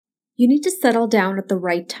You need to settle down at the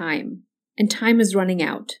right time, and time is running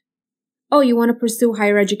out. Oh, you want to pursue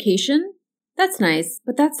higher education? That's nice,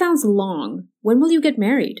 but that sounds long. When will you get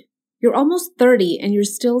married? You're almost 30 and you're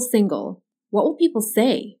still single. What will people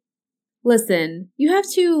say? Listen, you have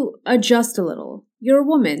to adjust a little. You're a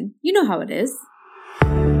woman. You know how it is.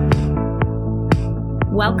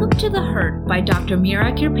 Welcome to The Hurt by Dr.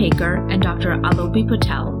 Mira Kirpaker and Dr. Alobi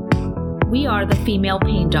Patel. We are the Female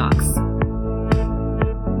Pain Docs.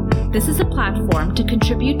 This is a platform to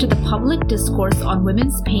contribute to the public discourse on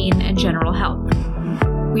women's pain and general health.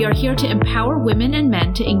 We are here to empower women and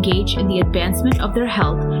men to engage in the advancement of their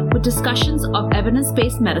health with discussions of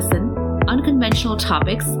evidence-based medicine, unconventional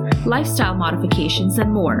topics, lifestyle modifications,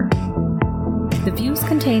 and more. The views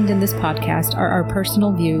contained in this podcast are our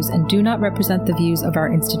personal views and do not represent the views of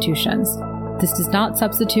our institutions. This does not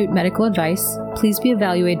substitute medical advice. Please be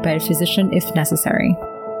evaluated by a physician if necessary.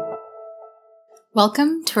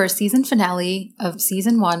 Welcome to our season finale of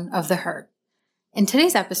Season 1 of The Hurt. In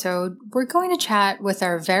today's episode, we're going to chat with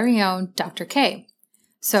our very own Dr. K.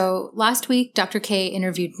 So last week, Dr. K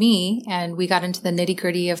interviewed me, and we got into the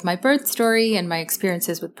nitty-gritty of my birth story and my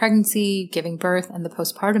experiences with pregnancy, giving birth, and the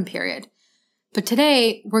postpartum period. But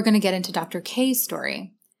today, we're going to get into Dr. K's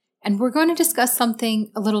story, and we're going to discuss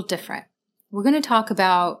something a little different. We're going to talk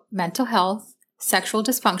about mental health, sexual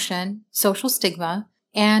dysfunction, social stigma,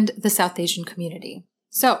 and the South Asian community.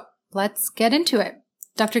 So let's get into it.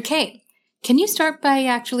 Dr. K, can you start by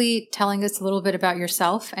actually telling us a little bit about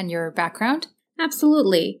yourself and your background?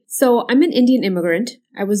 Absolutely. So I'm an Indian immigrant.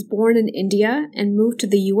 I was born in India and moved to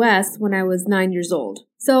the US when I was 9 years old.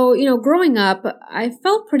 So, growing up, I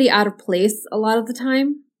felt pretty out of place a lot of the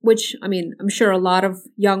time, which, I'm sure a lot of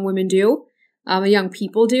young women do, young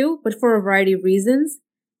people do, but for a variety of reasons.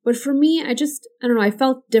 But for me, I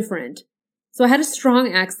felt different. So I had a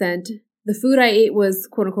strong accent. The food I ate was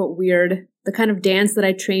quote unquote weird. The kind of dance that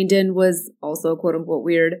I trained in was also quote unquote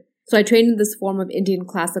weird. So I trained in this form of Indian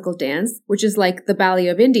classical dance, which is like the ballet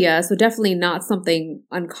of India. So definitely not something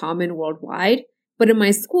uncommon worldwide. But in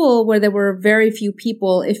my school, where there were very few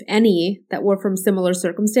people, if any, that were from similar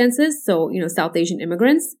circumstances, so, South Asian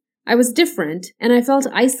immigrants, I was different and I felt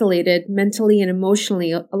isolated mentally and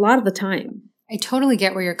emotionally a lot of the time. I totally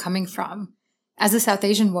get where you're coming from. As a South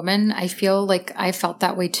Asian woman, I feel like I felt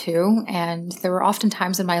that way too. And there were often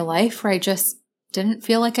times in my life where I just didn't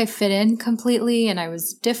feel like I fit in completely and I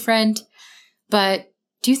was different. But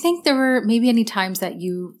do you think there were maybe any times that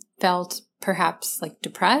you felt perhaps like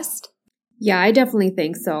depressed? Yeah, I definitely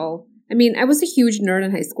think so. I was a huge nerd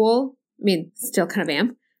in high school. Still kind of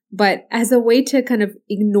am. But as a way to kind of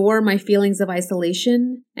ignore my feelings of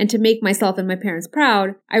isolation and to make myself and my parents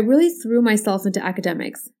proud, I really threw myself into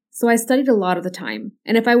academics. So I studied a lot of the time.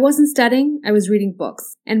 And if I wasn't studying, I was reading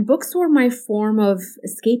books. And books were my form of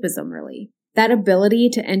escapism, really. That ability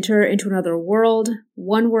to enter into another world,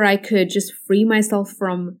 one where I could just free myself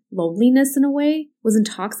from loneliness in a way, was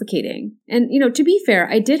intoxicating. And, to be fair,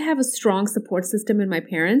 I did have a strong support system in my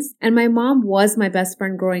parents, and my mom was my best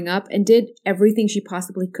friend growing up and did everything she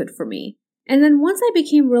possibly could for me. And then once I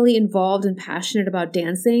became really involved and passionate about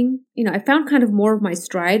dancing, I found kind of more of my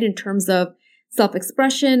stride in terms of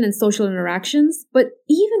self-expression and social interactions. But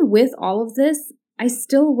even with all of this, I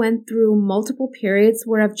still went through multiple periods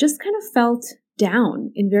where I've just kind of felt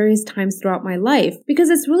down in various times throughout my life because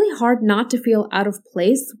it's really hard not to feel out of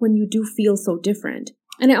place when you do feel so different.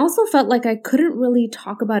 And I also felt like I couldn't really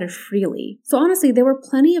talk about it freely. So honestly, there were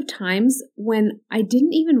plenty of times when I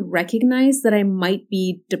didn't even recognize that I might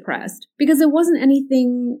be depressed because it wasn't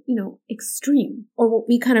anything, extreme or what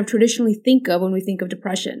we kind of traditionally think of when we think of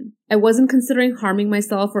depression. I wasn't considering harming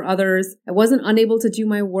myself or others. I wasn't unable to do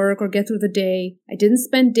my work or get through the day. I didn't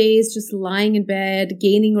spend days just lying in bed,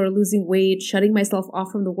 gaining or losing weight, shutting myself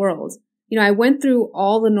off from the world. I went through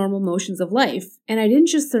all the normal motions of life, and I didn't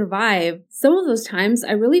just survive. Some of those times,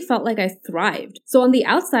 I really felt like I thrived. So on the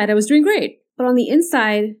outside, I was doing great. But on the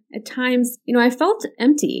inside, at times, I felt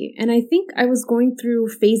empty. And I think I was going through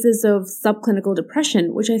phases of subclinical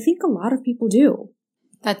depression, which I think a lot of people do.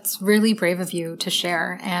 That's really brave of you to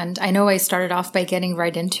share. And I know I started off by getting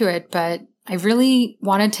right into it, but I really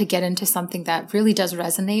wanted to get into something that really does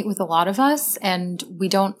resonate with a lot of us. And we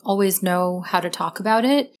don't always know how to talk about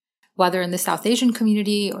it, whether in the South Asian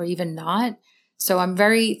community or even not. So I'm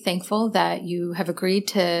very thankful that you have agreed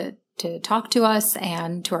to talk to us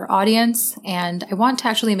and to our audience. And I want to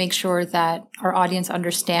actually make sure that our audience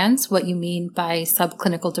understands what you mean by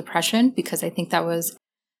subclinical depression, because I think that was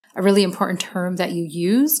a really important term that you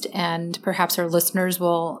used. And perhaps our listeners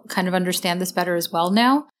will kind of understand this better as well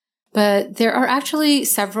now. But there are actually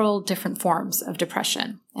several different forms of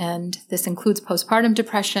depression, and this includes postpartum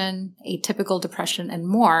depression, atypical depression, and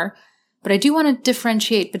more. But I do want to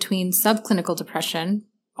differentiate between subclinical depression,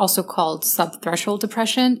 also called subthreshold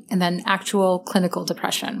depression, and then actual clinical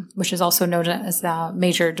depression, which is also known as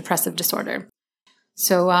major depressive disorder.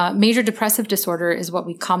 So major depressive disorder is what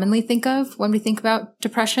we commonly think of when we think about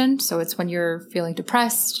depression. So it's when you're feeling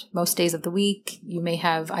depressed most days of the week. You may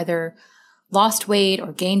have either lost weight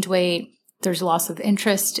or gained weight. There's loss of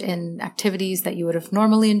interest in activities that you would have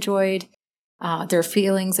normally enjoyed. There are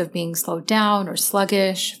feelings of being slowed down or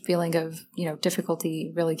sluggish, feeling of,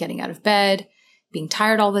 difficulty really getting out of bed, being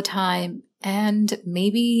tired all the time, and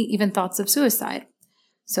maybe even thoughts of suicide.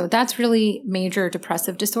 So that's really major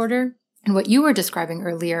depressive disorder. And what you were describing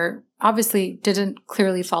earlier obviously didn't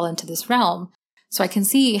clearly fall into this realm. So I can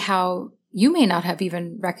see how you may not have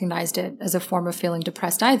even recognized it as a form of feeling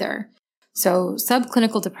depressed either. So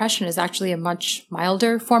subclinical depression is actually a much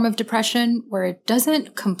milder form of depression where it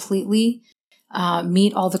doesn't completely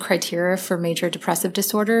meet all the criteria for major depressive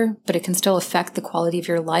disorder, but it can still affect the quality of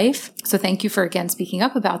your life. So thank you for, again, speaking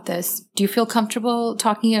up about this. Do you feel comfortable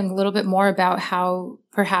talking a little bit more about how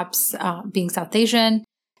perhaps being South Asian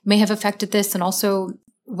may have affected this, and also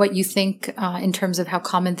what you think in terms of how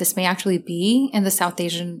common this may actually be in the South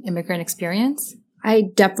Asian immigrant experience? I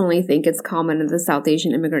definitely think it's common in the South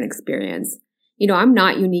Asian immigrant experience. I'm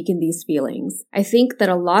not unique in these feelings. I think that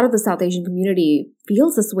a lot of the South Asian community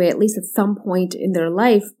feels this way, at least at some point in their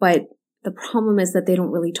life, but the problem is that they don't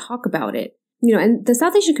really talk about it. And the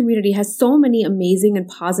South Asian community has so many amazing and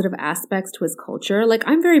positive aspects to its culture. Like,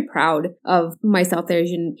 I'm very proud of my South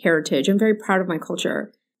Asian heritage. I'm very proud of my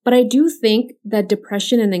culture. But I do think that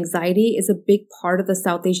depression and anxiety is a big part of the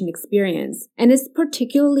South Asian experience, and it's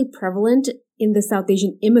particularly prevalent in the South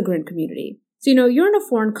Asian immigrant community. So, you're in a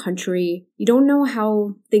foreign country, you don't know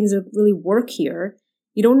how things really work here,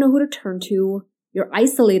 you don't know who to turn to, you're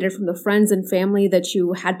isolated from the friends and family that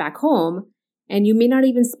you had back home, and you may not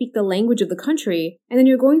even speak the language of the country, and then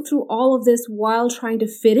you're going through all of this while trying to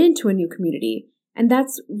fit into a new community. And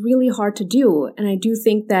that's really hard to do. And I do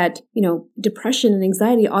think that, depression and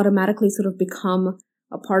anxiety automatically sort of become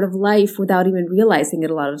a part of life without even realizing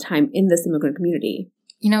it a lot of the time in this immigrant community.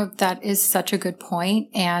 That is such a good point.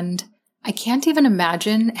 And I can't even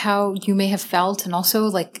imagine how you may have felt, and also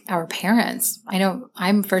like our parents. I know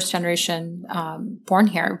I'm first generation born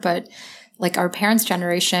here, but like our parents'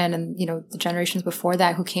 generation and, the generations before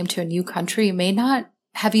that who came to a new country may not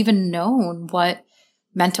have even known what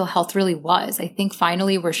mental health really was. I think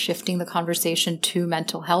finally we're shifting the conversation to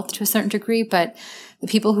mental health to a certain degree, but the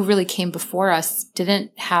people who really came before us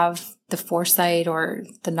didn't have the foresight or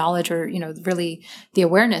the knowledge or, really the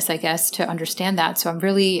awareness, I guess, to understand that. So I'm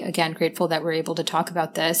really, again, grateful that we're able to talk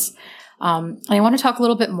about this. And I want to talk a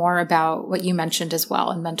little bit more about what you mentioned as well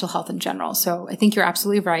and mental health in general. So I think you're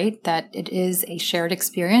absolutely right that it is a shared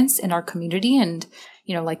experience in our community. And,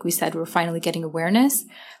 like we said, we're finally getting awareness.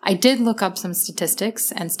 I did look up some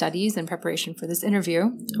statistics and studies in preparation for this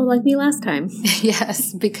interview. Oh, like me last time.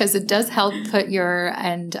 Yes, because it does help put your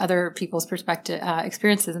and other people's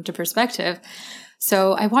experiences into perspective.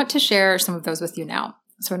 So I want to share some of those with you now.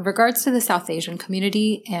 So in regards to the South Asian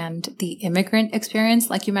community and the immigrant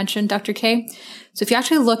experience, like you mentioned, Dr. K, so if you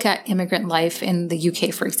actually look at immigrant life in the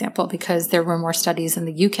UK, for example, because there were more studies in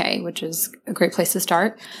the UK, which is a great place to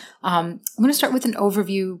start, I'm going to start with an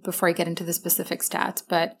overview before I get into the specific stats.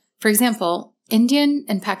 But for example, Indian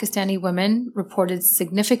and Pakistani women reported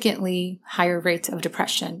significantly higher rates of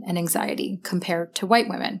depression and anxiety compared to white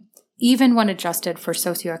women, even when adjusted for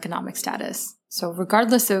socioeconomic status. So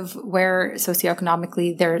regardless of where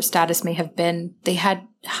socioeconomically their status may have been, they had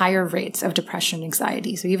higher rates of depression and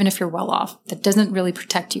anxiety. So even if you're well off, that doesn't really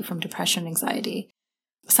protect you from depression and anxiety.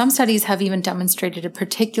 Some studies have even demonstrated a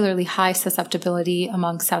particularly high susceptibility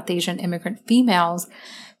among South Asian immigrant females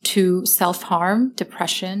to self-harm,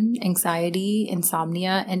 depression, anxiety,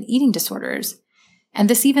 insomnia, and eating disorders. And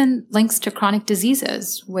this even links to chronic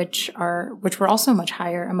diseases, which were also much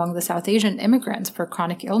higher among the South Asian immigrants for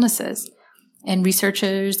chronic illnesses. And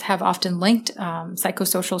researchers have often linked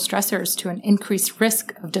psychosocial stressors to an increased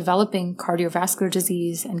risk of developing cardiovascular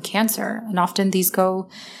disease and cancer. And often this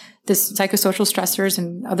psychosocial stressors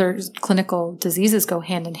and other clinical diseases go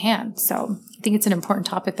hand in hand. So I think it's an important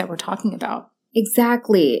topic that we're talking about.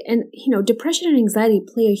 Exactly. And, depression and anxiety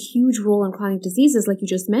play a huge role in chronic diseases, like you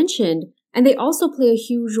just mentioned. And they also play a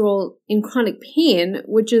huge role in chronic pain,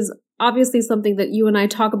 which is obviously something that you and I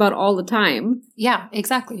talk about all the time. Yeah,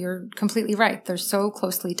 exactly. You're completely right. They're so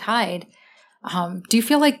closely tied. Do you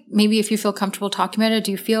feel like maybe if you feel comfortable talking about it,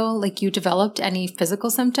 do you feel like you developed any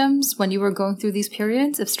physical symptoms when you were going through these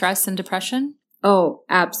periods of stress and depression? Oh,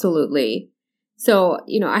 absolutely. So,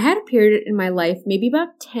 I had a period in my life, maybe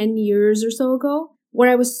about 10 years or so ago, where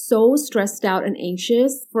I was so stressed out and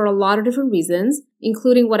anxious for a lot of different reasons,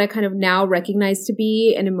 including what I kind of now recognize to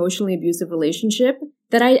be an emotionally abusive relationship,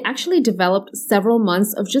 that I actually developed several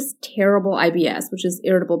months of just terrible IBS, which is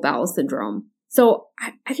irritable bowel syndrome. So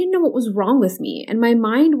I didn't know what was wrong with me. And my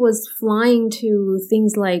mind was flying to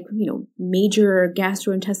things like, major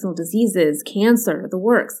gastrointestinal diseases, cancer, the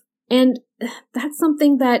works. And that's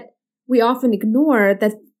something that we often ignore,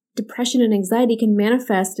 that depression and anxiety can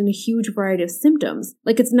manifest in a huge variety of symptoms.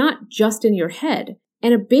 Like it's not just in your head.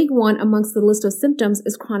 And a big one amongst the list of symptoms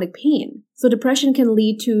is chronic pain. So depression can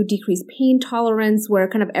lead to decreased pain tolerance, where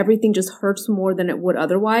kind of everything just hurts more than it would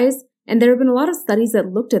otherwise. And there have been a lot of studies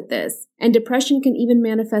that looked at this. And depression can even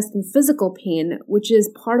manifest in physical pain, which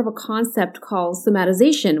is part of a concept called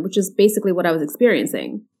somatization, which is basically what I was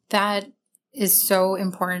experiencing. That is so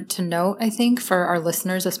important to note, I think, for our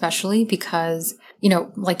listeners, especially because,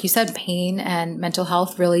 like you said, pain and mental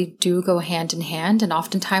health really do go hand in hand. And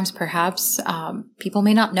oftentimes, perhaps, people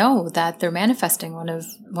may not know that they're manifesting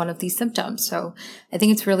one of these symptoms. So I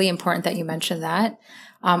think it's really important that you mention that.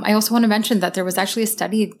 I also want to mention that there was actually a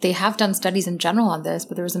study, they have done studies in general on this,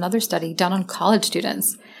 but there was another study done on college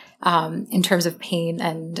students, in terms of pain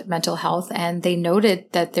and mental health. And they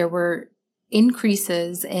noted that there were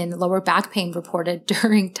increases in lower back pain reported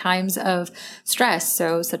during times of stress,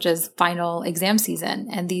 so such as final exam season.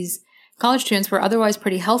 And these college students were otherwise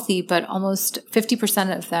pretty healthy, but almost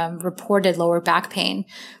 50% of them reported lower back pain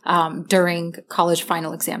during college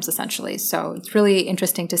final exams, essentially. So it's really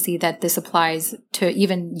interesting to see that this applies to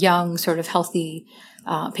even young, sort of healthy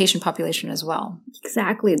patient population as well.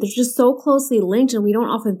 Exactly. They're just so closely linked, and we don't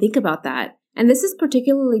often think about that. And this is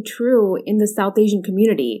particularly true in the South Asian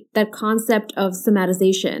community, that concept of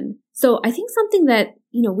somatization. So I think something that,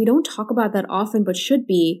 we don't talk about that often, but should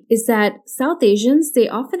be, is that South Asians, they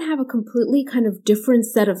often have a completely kind of different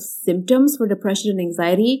set of symptoms for depression and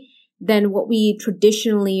anxiety than what we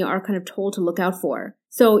traditionally are kind of told to look out for.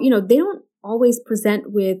 So, they don't always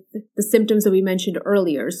present with the symptoms that we mentioned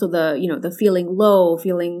earlier. So the feeling low,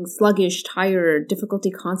 feeling sluggish, tired,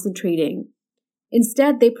 difficulty concentrating.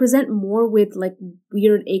 Instead, they present more with like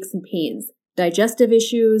weird aches and pains, digestive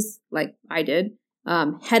issues, like I did,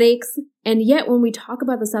 headaches. And yet when we talk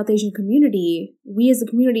about the South Asian community, we as a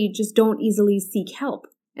community just don't easily seek help.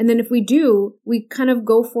 And then if we do, we kind of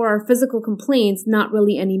go for our physical complaints, not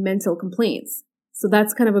really any mental complaints. So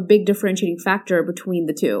that's kind of a big differentiating factor between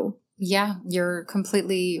the two. Yeah, you're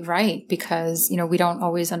completely right, because, we don't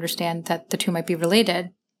always understand that the two might be related.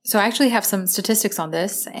 So I actually have some statistics on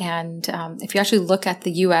this. And if you actually look at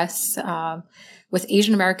the U.S. With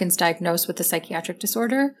Asian Americans diagnosed with a psychiatric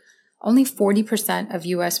disorder, only 40% of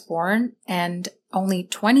U.S. born and only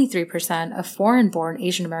 23% of foreign born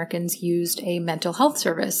Asian Americans used a mental health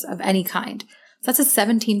service of any kind. So that's a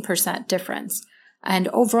 17% difference. And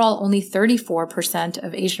overall, only 34%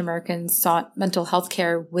 of Asian Americans sought mental health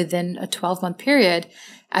care within a 12-month period,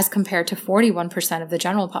 as compared to 41% of the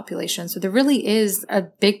general population. So there really is a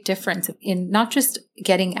big difference in not just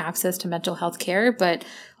getting access to mental health care, but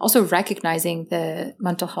also recognizing the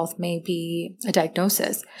mental health may be a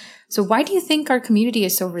diagnosis. So why do you think our community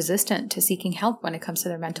is so resistant to seeking help when it comes to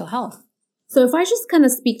their mental health? So if I just kind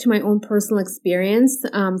of speak to my own personal experience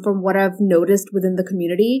from what I've noticed within the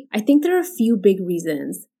community, I think there are a few big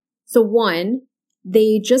reasons. So one,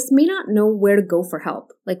 they just may not know where to go for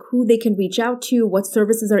help, like who they can reach out to, what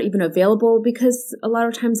services are even available, because a lot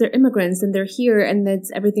of times they're immigrants and they're here and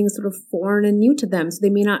everything's sort of foreign and new to them. So they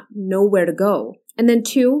may not know where to go. And then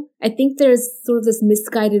two, I think there's sort of this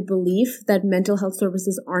misguided belief that mental health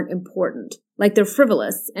services aren't important, like they're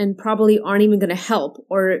frivolous and probably aren't even going to help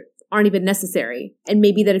or aren't even necessary. And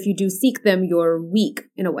maybe that if you do seek them, you're weak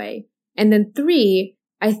in a way. And then three,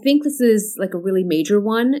 I think this is like a really major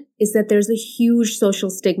one, is that there's a huge social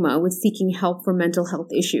stigma with seeking help for mental health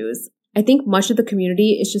issues. I think much of the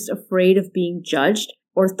community is just afraid of being judged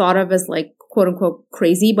or thought of as like quote unquote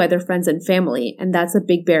crazy by their friends and family. And that's a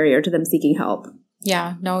big barrier to them seeking help.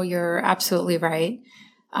 Yeah, no, you're absolutely right.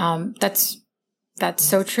 That's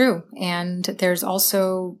so true. And there's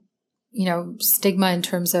also, stigma in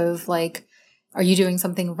terms of like, are you doing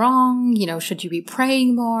something wrong? Should you be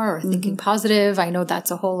praying more or thinking positive? I know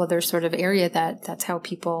that's a whole other sort of area that's how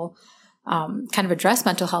people kind of address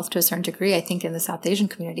mental health to a certain degree, I think, in the South Asian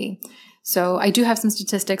community. So I do have some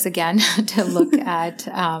statistics again to look at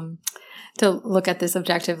to look at this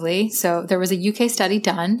objectively. So there was a UK study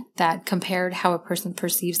done that compared how a person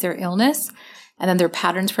perceives their illness and then their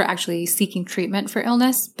patterns for actually seeking treatment for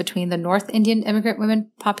illness between the North Indian immigrant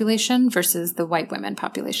women population versus the white women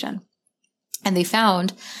population. And they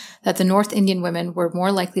found that the North Indian women were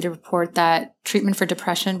more likely to report that treatment for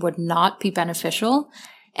depression would not be beneficial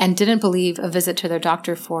and didn't believe a visit to their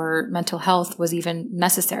doctor for mental health was even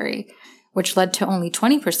necessary, which led to only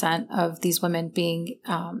 20% of these women being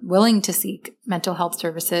willing to seek mental health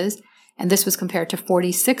services. And this was compared to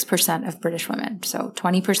 46% of British women. So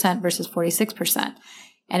 20% versus 46%.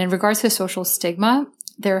 And in regards to social stigma,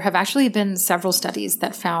 there have actually been several studies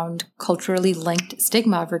that found culturally linked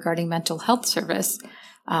stigma regarding mental health service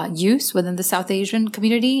use within the South Asian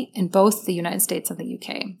community in both the United States and the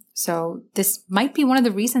UK. So this might be one of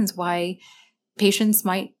the reasons why patients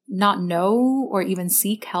might not know or even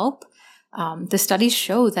seek help. The studies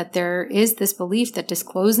show that there is this belief that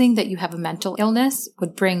disclosing that you have a mental illness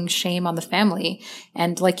would bring shame on the family,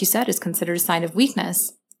 and like you said, is considered a sign of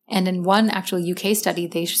weakness. And in one actual UK study,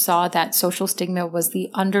 they saw that social stigma was the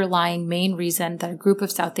underlying main reason that a group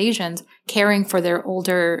of South Asians caring for their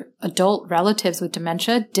older adult relatives with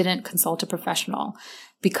dementia didn't consult a professional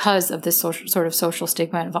because of this sort of social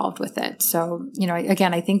stigma involved with it. So,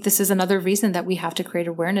 again, I think this is another reason that we have to create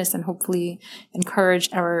awareness and hopefully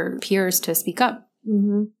encourage our peers to speak up.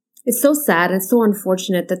 Mm-hmm. It's so sad and so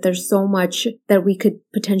unfortunate that there's so much that we could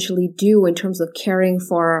potentially do in terms of caring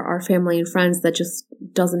for our family and friends that just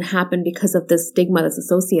doesn't happen because of the stigma that's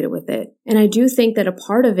associated with it. And I do think that a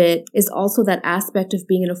part of it is also that aspect of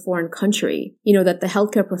being in a foreign country, that the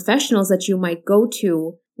healthcare professionals that you might go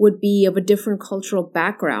to would be of a different cultural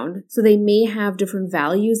background. So they may have different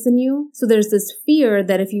values than you. So there's this fear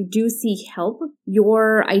that if you do seek help,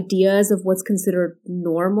 your ideas of what's considered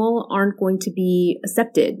normal aren't going to be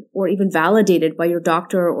accepted or even validated by your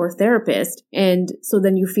doctor or therapist. And so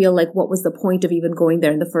then you feel like, what was the point of even going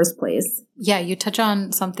there in the first place? Yeah, you touch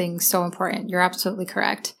on something so important. You're absolutely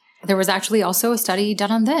correct. There was actually also a study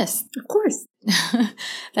done on this. Of course.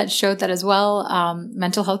 That showed that as well,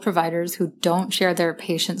 mental health providers who don't share their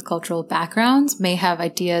patients' cultural backgrounds may have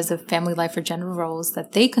ideas of family life or gender roles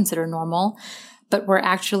that they consider normal, but were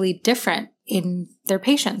actually different in their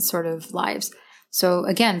patients' sort of lives. So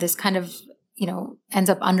again, this kind of,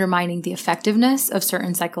 ends up undermining the effectiveness of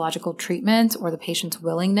certain psychological treatments or the patient's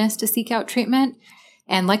willingness to seek out treatment.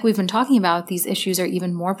 And like we've been talking about, these issues are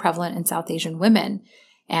even more prevalent in South Asian women.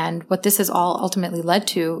 And what this has all ultimately led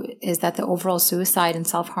to is that the overall suicide and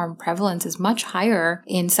self-harm prevalence is much higher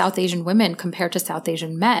in South Asian women compared to South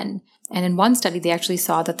Asian men. And in one study, they actually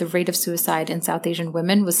saw that the rate of suicide in South Asian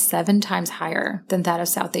women was 7 times higher than that of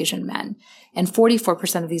South Asian men. And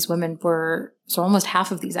 44% of these women so almost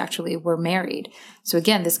half of these actually were married. So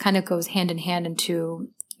again, this kind of goes hand in hand into,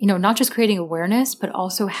 not just creating awareness, but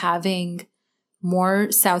also having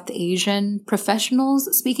more South Asian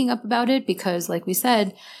professionals speaking up about it, because like we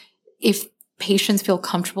said, if patients feel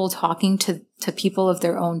comfortable talking to people of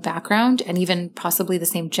their own background and even possibly the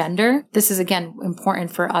same gender, this is again important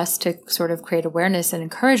for us to sort of create awareness and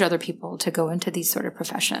encourage other people to go into these sort of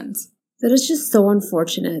professions. That is just so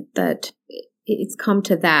unfortunate that it's come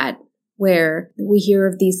to that, where we hear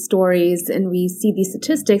of these stories and we see these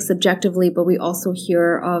statistics objectively, but we also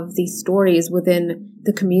hear of these stories within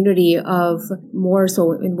the community of more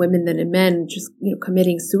so in women than in men, just,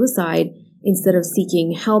 committing suicide instead of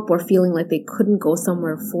seeking help or feeling like they couldn't go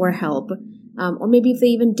somewhere for help. Or maybe if they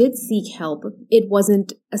even did seek help, it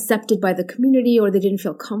wasn't accepted by the community or they didn't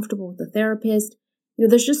feel comfortable with the therapist.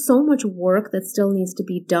 There's just so much work that still needs to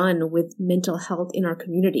be done with mental health in our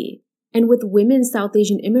community. And with women South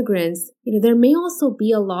Asian immigrants, there may also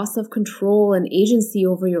be a loss of control and agency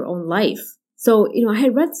over your own life. So, I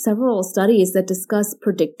had read several studies that discuss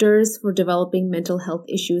predictors for developing mental health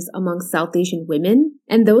issues among South Asian women.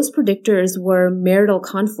 And those predictors were marital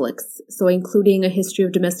conflicts, so including a history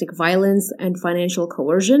of domestic violence and financial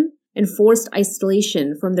coercion, and forced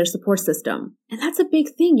isolation from their support system. And that's a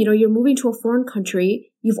big thing. You're moving to a foreign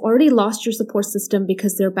country. You've already lost your support system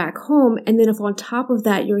because they're back home. And then if on top of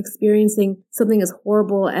that, you're experiencing something as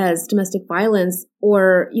horrible as domestic violence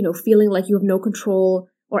or, feeling like you have no control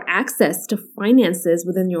or access to finances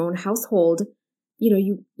within your own household,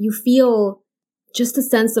 you feel just a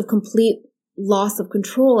sense of complete loss of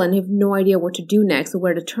control and have no idea what to do next or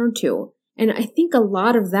where to turn to. And I think a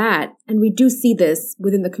lot of that, and we do see this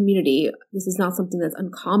within the community, this is not something that's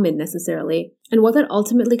uncommon necessarily. And what that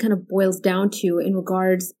ultimately kind of boils down to in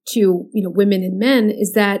regards to, women and men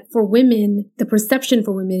is that for women, the perception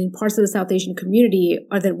for women in parts of the South Asian community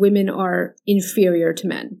are that women are inferior to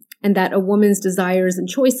men. and that a woman's desires and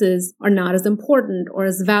choices are not as important or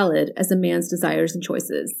as valid as a man's desires and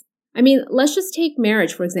choices. I mean, let's just take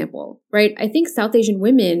marriage, for example, right? I think South Asian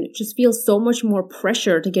women just feel so much more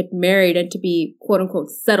pressure to get married and to be quote unquote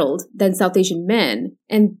settled than South Asian men.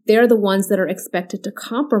 And they're the ones that are expected to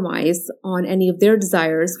compromise on any of their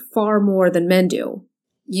desires far more than men do.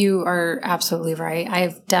 You are absolutely right.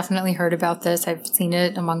 I've definitely heard about this. I've seen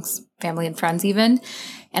it amongst family and friends even.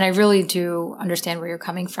 And I really do understand where you're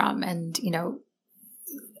coming from. And,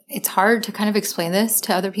 it's hard to kind of explain this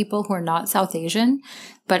to other people who are not South Asian,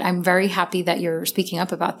 but I'm very happy that you're speaking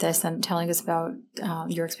up about this and telling us about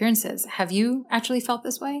your experiences. Have you actually felt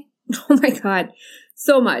this way? Oh my God,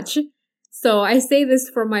 so much. So I say this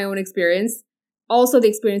from my own experience, also the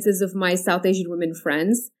experiences of my South Asian women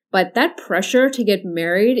friends, but that pressure to get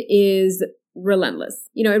married is relentless.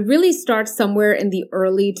 It really starts somewhere in the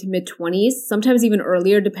early to mid 20s, sometimes even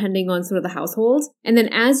earlier, depending on sort of the household. And then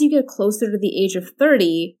as you get closer to the age of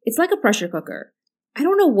 30, it's like a pressure cooker. I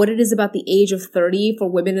don't know what it is about the age of 30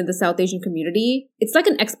 for women in the South Asian community. It's like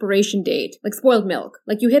an expiration date, like spoiled milk.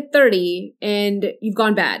 Like you hit 30 and you've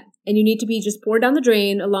gone bad and you need to be just poured down the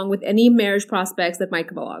drain along with any marriage prospects that might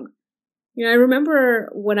come along. I remember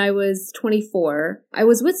when I was 24, I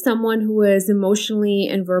was with someone who was emotionally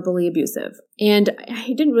and verbally abusive. And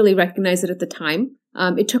I didn't really recognize it at the time.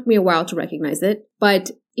 It took me a while to recognize it.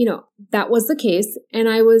 But, that was the case. And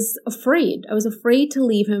I was afraid. I was afraid to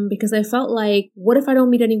leave him because I felt like, what if I don't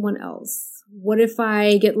meet anyone else? What if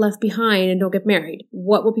I get left behind and don't get married?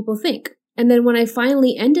 What will people think? And then when I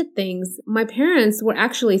finally ended things, my parents were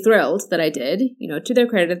actually thrilled that I did. To their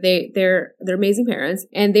credit, they're amazing parents.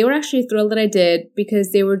 And they were actually thrilled that I did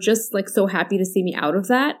because they were just like so happy to see me out of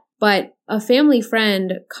that. But a family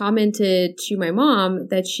friend commented to my mom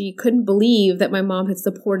that she couldn't believe that my mom had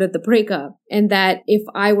supported the breakup and that if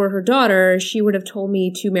I were her daughter, she would have told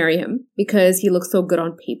me to marry him because he looked so good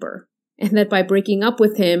on paper. And that by breaking up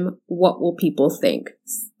with him, what will people think?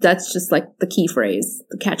 That's just like the key phrase,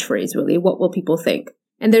 the catchphrase, really. What will people think?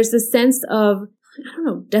 And there's this sense of,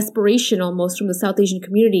 desperation almost from the South Asian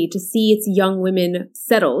community to see its young women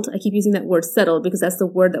settled. I keep using that word settled because that's the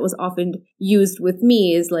word that was often used with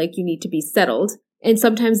me is like, you need to be settled. And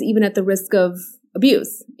sometimes even at the risk of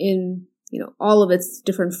abuse in, all of its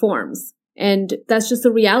different forms. And that's just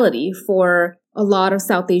a reality for a lot of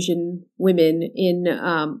South Asian women in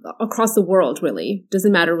across the world, really.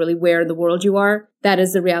 Doesn't matter really where in the world you are. That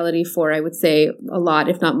is the reality for, I would say, a lot,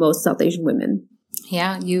 if not most, South Asian women.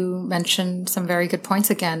 Yeah, you mentioned some very good points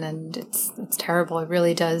again, and it's terrible. It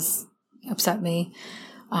really does upset me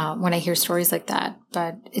when I hear stories like that.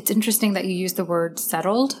 But it's interesting that you use the word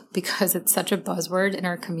settled because it's such a buzzword in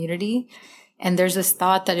our community. And there's this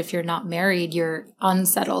thought that if you're not married, you're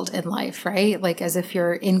unsettled in life, right? Like as if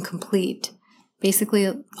you're incomplete. Basically,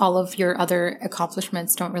 all of your other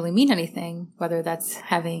accomplishments don't really mean anything, whether that's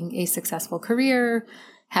having a successful career,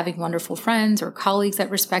 having wonderful friends or colleagues that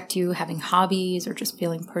respect you, having hobbies, or just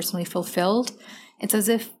feeling personally fulfilled. It's as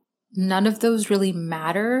if none of those really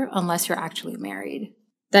matter unless you're actually married.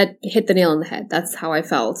 That hit the nail on the head. That's how I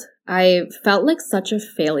felt. I felt like such a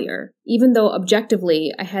failure, even though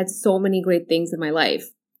objectively I had so many great things in my life.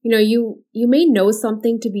 You may know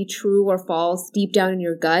something to be true or false deep down in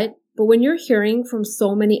your gut, but when you're hearing from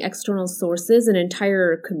so many external sources, an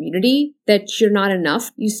entire community, that you're not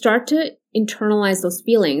enough, you start to internalize those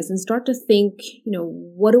feelings and start to think,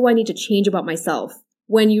 what do I need to change about myself?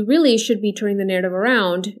 When you really should be turning the narrative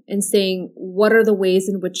around and saying, what are the ways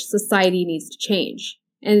in which society needs to change?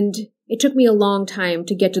 And it took me a long time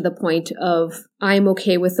to get to the point of, I'm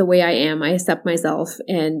okay with the way I am, I accept myself,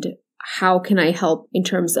 and how can I help in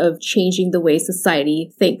terms of changing the way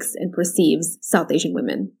society thinks and perceives South Asian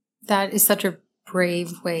women? That is such a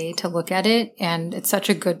brave way to look at it, and it's such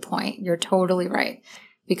a good point. You're totally right.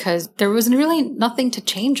 Because there was really nothing to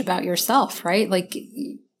change about yourself, right? Like,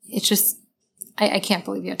 it's just, I can't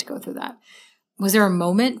believe you had to go through that. Was there a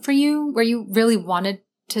moment for you where you really wanted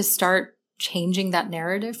to start changing that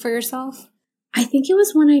narrative for yourself? I think it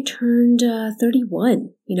was when I turned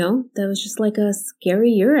 31, that was just like a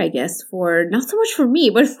scary year, I guess, for not so much for me,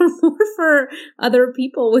 but more for other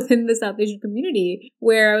people within the South Asian community,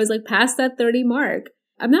 where I was like past that 30 mark.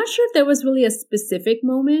 I'm not sure if there was really a specific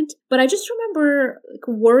moment, but I just remember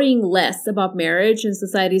worrying less about marriage and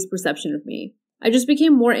society's perception of me. I just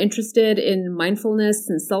became more interested in mindfulness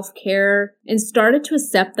and self-care and started to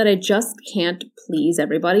accept that I just can't please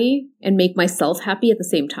everybody and make myself happy at the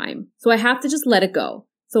same time. So I have to just let it go.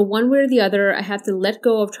 So one way or the other, I have to let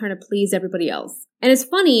go of trying to please everybody else. And it's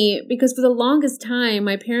funny because for the longest time,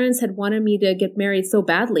 my parents had wanted me to get married so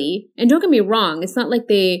badly. And don't get me wrong, it's not like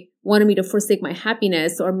they wanted me to forsake my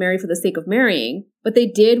happiness or marry for the sake of marrying, but they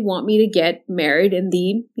did want me to get married in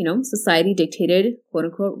the, society dictated, quote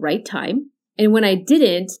unquote, right time. And when I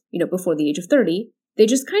didn't, before the age of 30, they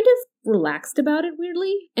just kind of relaxed about it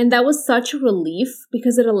weirdly. And that was such a relief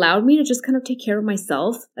because it allowed me to just kind of take care of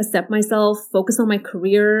myself, accept myself, focus on my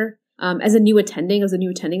career. As a new attending at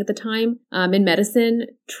the time, in medicine,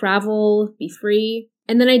 travel, be free.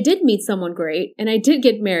 And then I did meet someone great and I did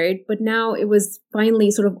get married, but now it was finally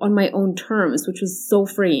sort of on my own terms, which was so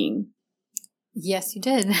freeing. Yes, you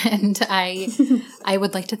did. And I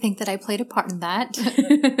would like to think that I played a part in that.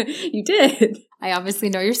 You did. I obviously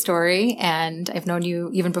know your story, and I've known you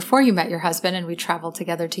even before you met your husband, and we traveled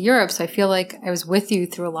together to Europe. So I feel like I was with you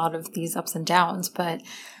through a lot of these ups and downs. But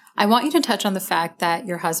I want you to touch on the fact that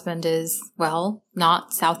your husband is, well,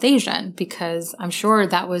 not South Asian, because I'm sure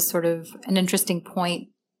that was sort of an interesting point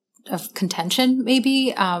of contention,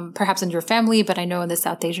 maybe, perhaps in your family, but I know in the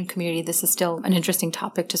South Asian community, this is still an interesting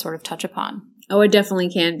topic to sort of touch upon. Oh, it definitely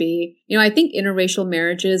can be. I think interracial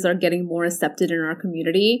marriages are getting more accepted in our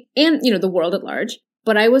community and, the world at large.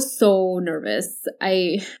 But I was so nervous.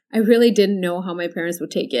 I really didn't know how my parents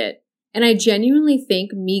would take it. And I genuinely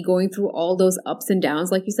think me going through all those ups and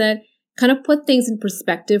downs, like you said, kind of put things in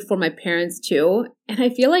perspective for my parents too. And I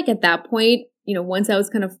feel like at that point, once I was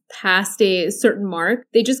kind of past a certain mark,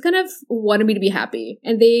 they just kind of wanted me to be happy.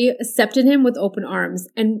 And they accepted him with open arms.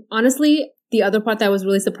 And honestly, the other part that was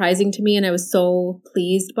really surprising to me and I was so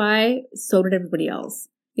pleased by, so did everybody else.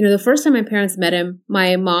 The first time my parents met him,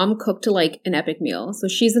 my mom cooked like an epic meal. So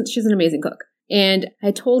she's an amazing cook. And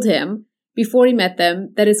I told him before he met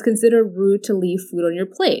them that it's considered rude to leave food on your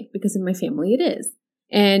plate because in my family it is.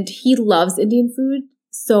 And he loves Indian food.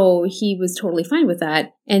 So he was totally fine with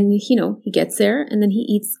that. And, he gets there and then he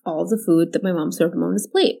eats all the food that my mom served him on his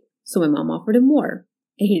plate. So my mom offered him more.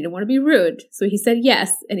 And he didn't want to be rude. So he said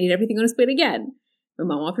yes and ate everything on his plate again. My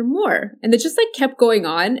mom offered more. And it just kept going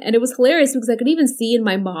on. And it was hilarious because I could even see in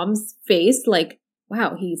my mom's face,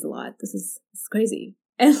 wow, he eats a lot. This is crazy.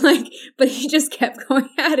 And but he just kept going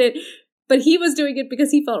at it. But he was doing it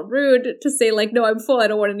because he felt rude to say no, I'm full. I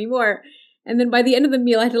don't want any more. And then by the end of the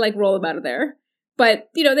meal, I had to roll him out of there. But,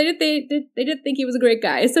 they did think he was a great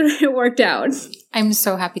guy. So it worked out. I'm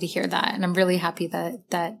so happy to hear that. And I'm really happy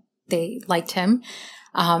that they liked him.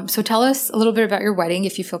 So tell us a little bit about your wedding,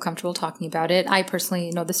 if you feel comfortable talking about it. I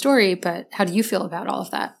personally know the story, but how do you feel about all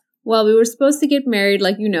of that? Well, we were supposed to get married,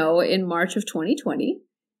 in March of 2020.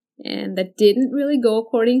 And that didn't really go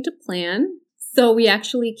according to plan. So we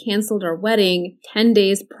actually canceled our wedding 10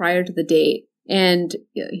 days prior to the date. And,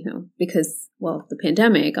 because, the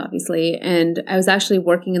pandemic, obviously. And I was actually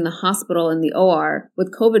working in the hospital in the OR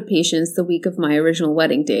with COVID patients the week of my original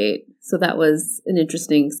wedding date. So that was an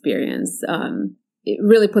interesting experience. It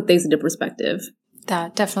really put things into perspective.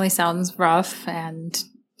 That definitely sounds rough. And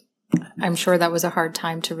I'm sure that was a hard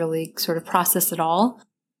time to really sort of process it all.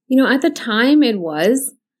 At the time it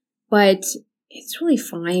was, but it's really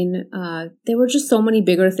fine. There were just so many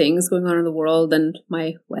bigger things going on in the world than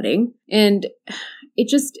my wedding. And it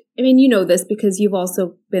just, this because you've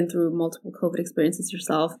also been through multiple COVID experiences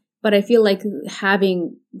yourself. But I feel like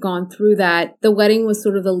having gone through that, the wedding was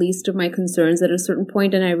sort of the least of my concerns at a certain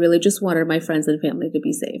point, and I really just wanted my friends and family to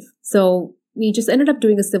be safe. So we just ended up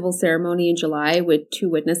doing a civil ceremony in July with 2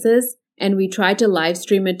 witnesses, and we tried to live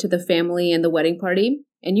stream it to the family and the wedding party.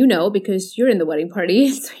 And because you're in the wedding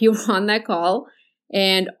party, so you were on that call,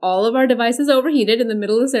 and all of our devices overheated in the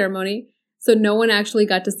middle of the ceremony, so no one actually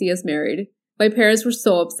got to see us married. My parents were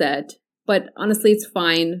so upset. But honestly, it's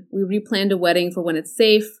fine. We replanned a wedding for when it's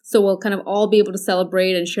safe. So we'll kind of all be able to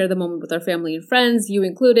celebrate and share the moment with our family and friends, you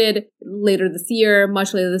included, much later this year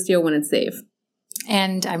when it's safe.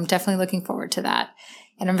 And I'm definitely looking forward to that.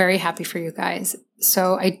 And I'm very happy for you guys.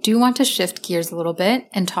 So I do want to shift gears a little bit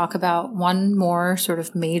and talk about one more sort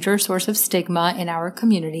of major source of stigma in our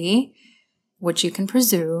community, which you can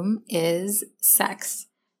presume is sex.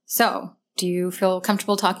 So do you feel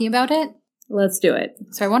comfortable talking about it? Let's do it.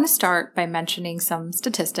 So I want to start by mentioning some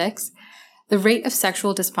statistics. The rate of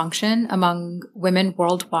sexual dysfunction among women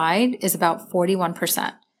worldwide is about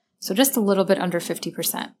 41%. So just a little bit under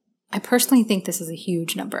 50%. I personally think this is a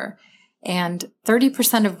huge number. And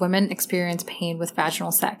 30% of women experience pain with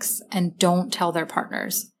vaginal sex and don't tell their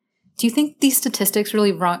partners. Do you think these statistics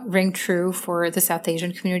really ring true for the South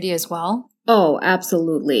Asian community as well? Oh,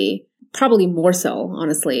 absolutely. Probably more so,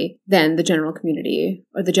 honestly, than the general community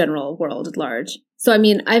or the general world at large. So,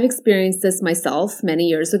 I've experienced this myself many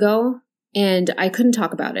years ago. and I couldn't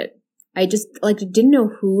talk about it. I just didn't know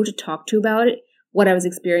who to talk to about it, what I was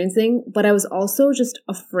experiencing, but I was also just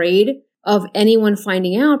afraid of anyone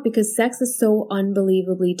finding out because sex is so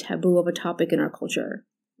unbelievably taboo of a topic in our culture.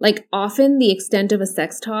 Often the extent of a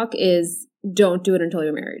sex talk is don't do it until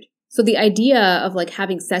you're married. So the idea of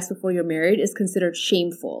having sex before you're married is considered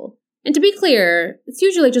shameful. And to be clear, it's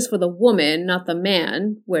usually just for the woman, not the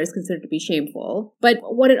man, where it's considered to be shameful. But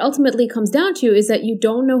what it ultimately comes down to is that you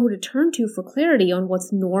don't know who to turn to for clarity on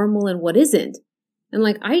what's normal and what isn't. And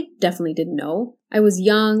I definitely didn't know. I was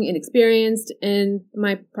young, inexperienced, and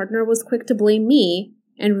my partner was quick to blame me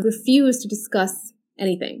and refused to discuss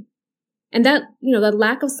anything. And that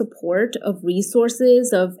lack of support, of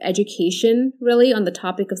resources, of education, really, on the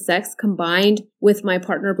topic of sex, combined with my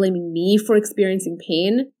partner blaming me for experiencing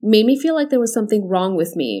pain, made me feel like there was something wrong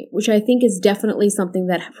with me, which I think is definitely something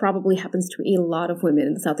that probably happens to a lot of women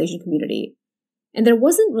in the South Asian community. And there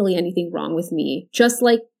wasn't really anything wrong with me, just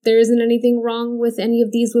like there isn't anything wrong with any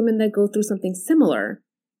of these women that go through something similar.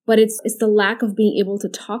 But it's the lack of being able to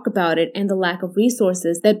talk about it and the lack of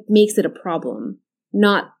resources that makes it a problem,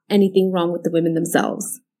 not anything wrong with the women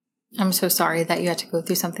themselves. I'm so sorry that you had to go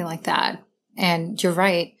through something like that. And you're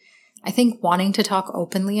right. I think wanting to talk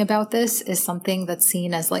openly about this is something that's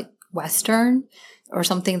seen as Western or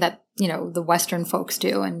something that, the Western folks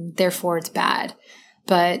do, and therefore it's bad.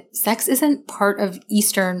 But sex isn't part of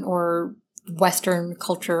Eastern or Western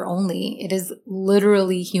culture only. It is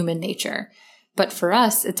literally human nature. But for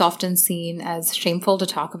us, it's often seen as shameful to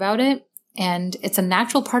talk about it. And it's a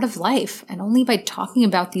natural part of life. And only by talking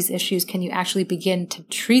about these issues can you actually begin to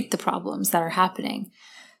treat the problems that are happening.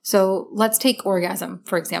 So let's take orgasm,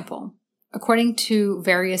 for example. According to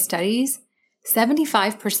various studies,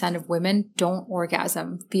 75% of women don't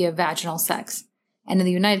orgasm via vaginal sex. And in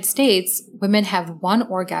the United States, women have 1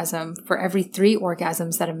 orgasm for every 3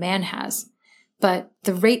 orgasms that a man has. But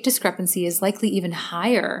the rate discrepancy is likely even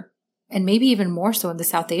higher, and maybe even more so in the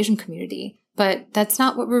South Asian community. But that's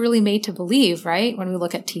not what we're really made to believe, right? When we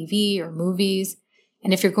look at TV or movies.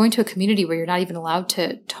 And if you're going to a community where you're not even allowed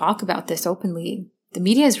to talk about this openly, the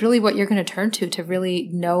media is really what you're going to turn to really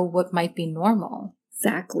know what might be normal.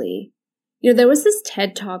 Exactly. There was this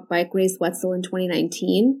TED Talk by Grace Wetzel in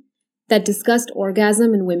 2019 that discussed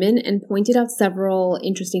orgasm in women and pointed out several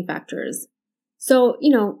interesting factors. So,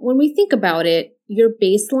 when we think about it, your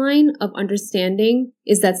baseline of understanding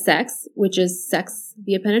is that sex, which is sex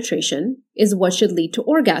via penetration, is what should lead to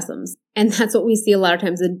orgasms. And that's what we see a lot of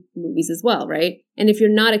times in movies as well, right? And if you're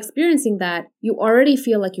not experiencing that, you already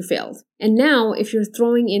feel like you failed. And now, if you're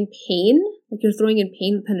throwing in pain,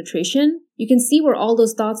 with penetration, you can see where all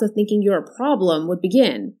those thoughts of thinking you're a problem would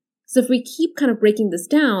begin. So if we keep kind of breaking this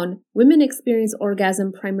down, women experience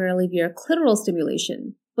orgasm primarily via clitoral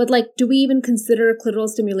stimulation. But do we even consider clitoral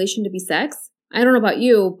stimulation to be sex? I don't know about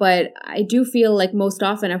you, but I do feel like most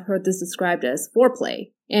often I've heard this described as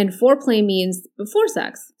foreplay. And foreplay means before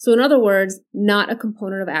sex. So in other words, not a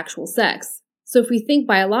component of actual sex. So if we think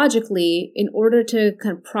biologically, in order to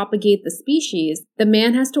kind of propagate the species, the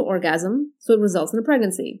man has to orgasm, so it results in a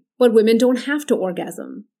pregnancy. But women don't have to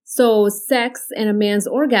orgasm. So sex and a man's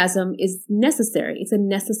orgasm is necessary. It's a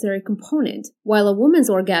necessary component. While a woman's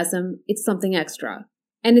orgasm, it's something extra.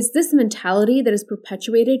 And it's this mentality that is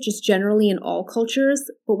perpetuated just generally in all cultures.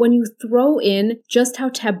 But when you throw in just how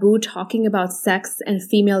taboo talking about sex and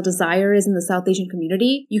female desire is in the South Asian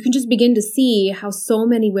community, you can just begin to see how so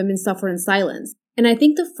many women suffer in silence. And I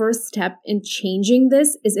think the first step in changing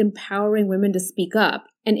this is empowering women to speak up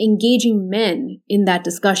and engaging men in that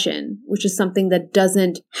discussion, which is something that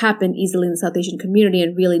doesn't happen easily in the South Asian community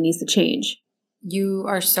and really needs to change. You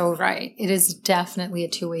are so right. It is definitely a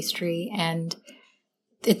two-way street, and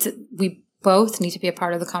we both need to be a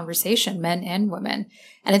part of the conversation, men and women.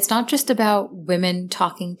 And it's not just about women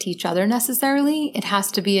talking to each other necessarily. It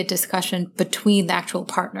has to be a discussion between the actual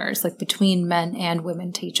partners, between men and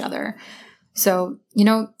women to each other. So,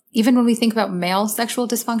 even when we think about male sexual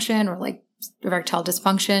dysfunction or erectile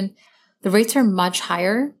dysfunction, the rates are much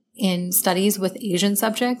higher in studies with Asian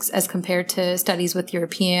subjects as compared to studies with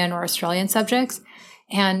European or Australian subjects.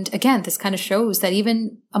 And again, this kind of shows that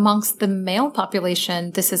even amongst the male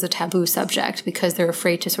population, this is a taboo subject because they're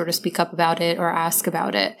afraid to sort of speak up about it or ask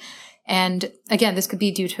about it. And again, this could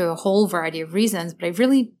be due to a whole variety of reasons, but I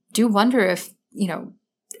really do wonder if,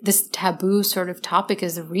 this taboo sort of topic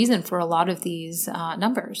is the reason for a lot of these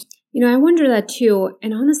numbers. I wonder that too.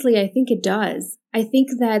 And honestly, I think it does. I think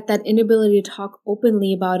that inability to talk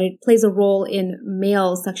openly about it plays a role in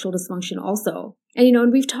male sexual dysfunction also.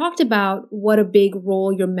 And we've talked about what a big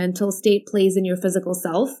role your mental state plays in your physical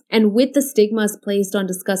self. And with the stigmas placed on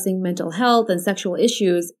discussing mental health and sexual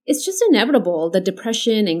issues, it's just inevitable that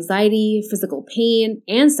depression, anxiety, physical pain,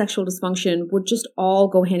 and sexual dysfunction would just all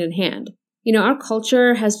go hand in hand. Our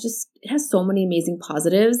culture has so many amazing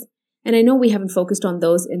positives. And I know we haven't focused on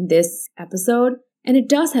those in this episode, and it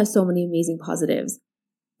does have so many amazing positives.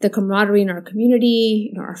 The camaraderie in our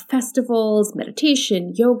community, our festivals,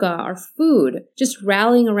 meditation, yoga, our food, just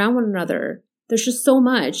rallying around one another. There's just so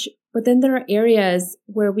much. But then there are areas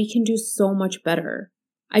where we can do so much better.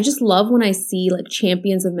 I just love when I see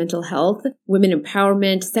champions of mental health, women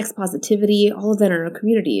empowerment, sex positivity, all of that in our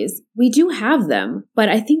communities. We do have them, but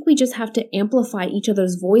I think we just have to amplify each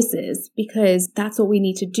other's voices because that's what we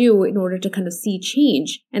need to do in order to kind of see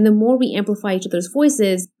change. And the more we amplify each other's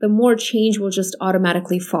voices, the more change will just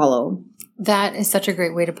automatically follow. That is such a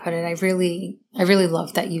great way to put it. I really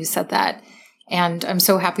love that you said that. And I'm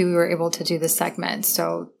so happy we were able to do this segment.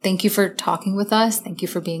 So thank you for talking with us. Thank you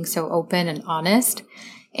for being so open and honest.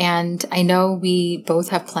 And I know we both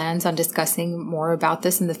have plans on discussing more about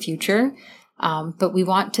this in the future, but we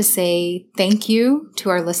want to say thank you to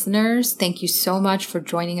our listeners. Thank you so much for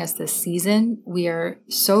joining us this season. We are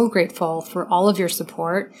so grateful for all of your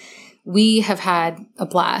support. We have had a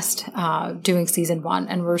blast doing season 1,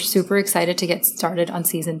 and we're super excited to get started on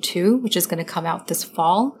season 2, which is going to come out this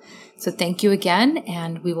fall. So thank you again,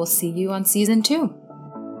 and we will see you on season 2.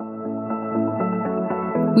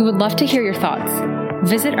 We would love to hear your thoughts.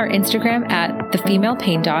 Visit our Instagram at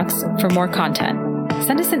 @thefemalepaindocs for more content.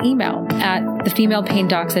 Send us an email at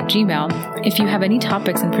thefemalepaindocs@gmail.com if you have any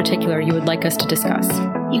topics in particular you would like us to discuss.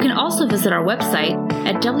 You can also visit our website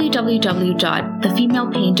at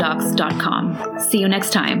www.thefemalepaindocs.com. See you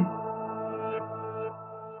next time.